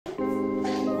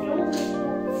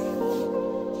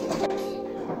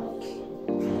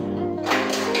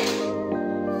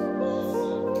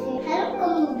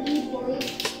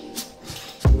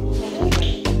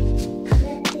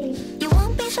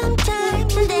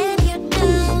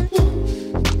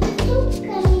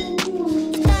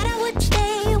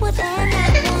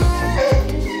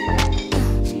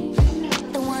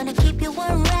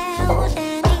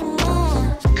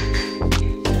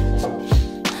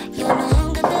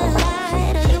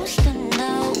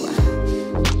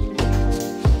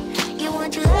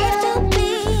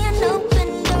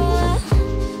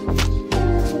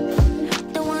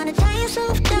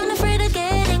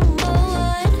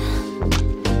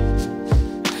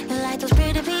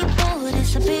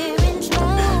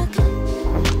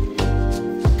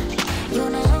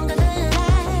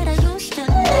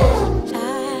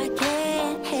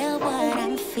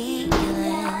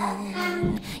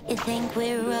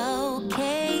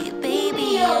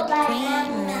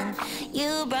dreaming.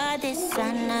 You brought this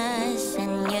on us,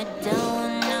 and you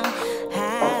don't know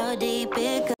how deep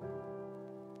it goes.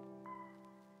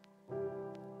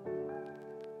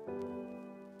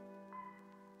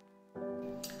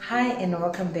 Hi and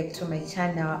welcome back to my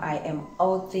channel. I am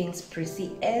all things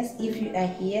Priscy. As if you are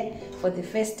here for the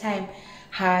first time,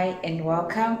 hi and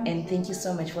welcome, and thank you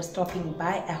so much for stopping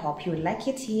by. I hope you like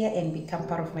it here and become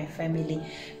part of my family.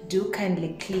 Do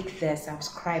kindly click the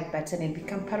subscribe button and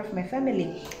become part of my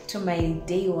family. To my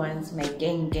day ones, my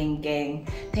gang,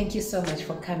 thank you so much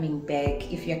for coming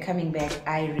back. If you're coming back,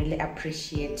 I really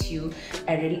appreciate you.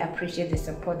 I really appreciate the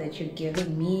support that you're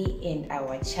giving me and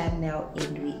our channel,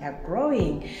 and we are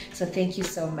growing, so thank you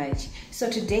so much. So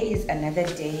today is another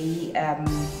day.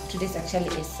 Today's actually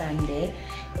a Sunday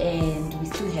and we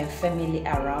still have family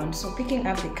around, so picking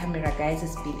up the camera, guys,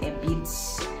 has been a bit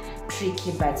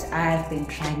tricky, but I've been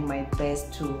trying my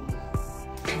best to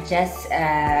just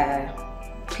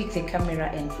pick the camera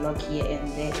and vlog here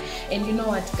and there. And you know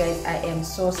what, guys, I am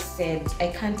so sad I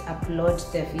can't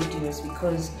upload the videos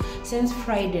because since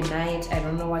Friday night, I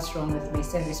don't know what's wrong with my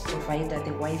service provider.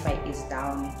 The Wi-Fi is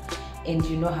down, and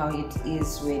you know how it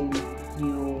is when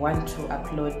you want to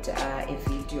upload a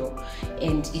video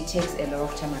and it takes a lot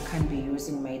of time. I can't be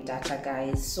using my data,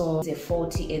 guys. So there's a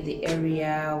faulty at the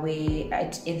area where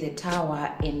at the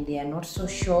tower, and they are not so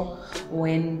sure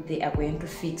when they are going to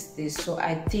fix this. So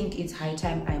I think it's high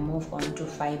time I move on to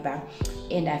fiber,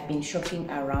 and I've been shopping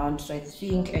around, so I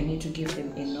think I need to give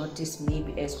them a notice,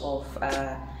 maybe as of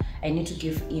I need to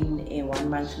give in a 1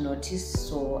 month notice.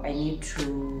 So I need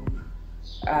to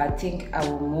I think I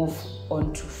will move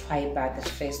on to fiber the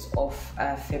 1st of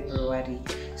February.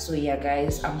 So yeah,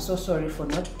 guys, I'm so sorry for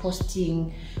not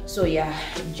posting. So yeah,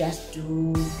 just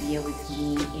do bear with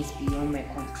me. It's beyond my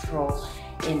control,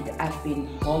 and I've been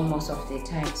home most of the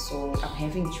time, so I'm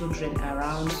having children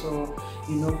around, so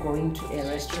you know, going to a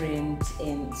restaurant,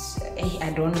 and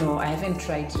I don't know, I haven't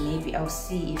tried. Maybe I'll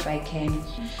see if I can.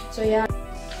 So yeah,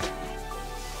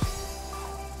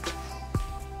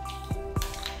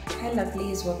 hi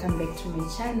lovelies, welcome back to my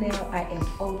channel. I am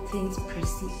all things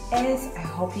Priscy. As I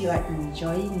hope you are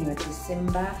enjoying your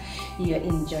December, you are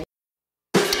enjoying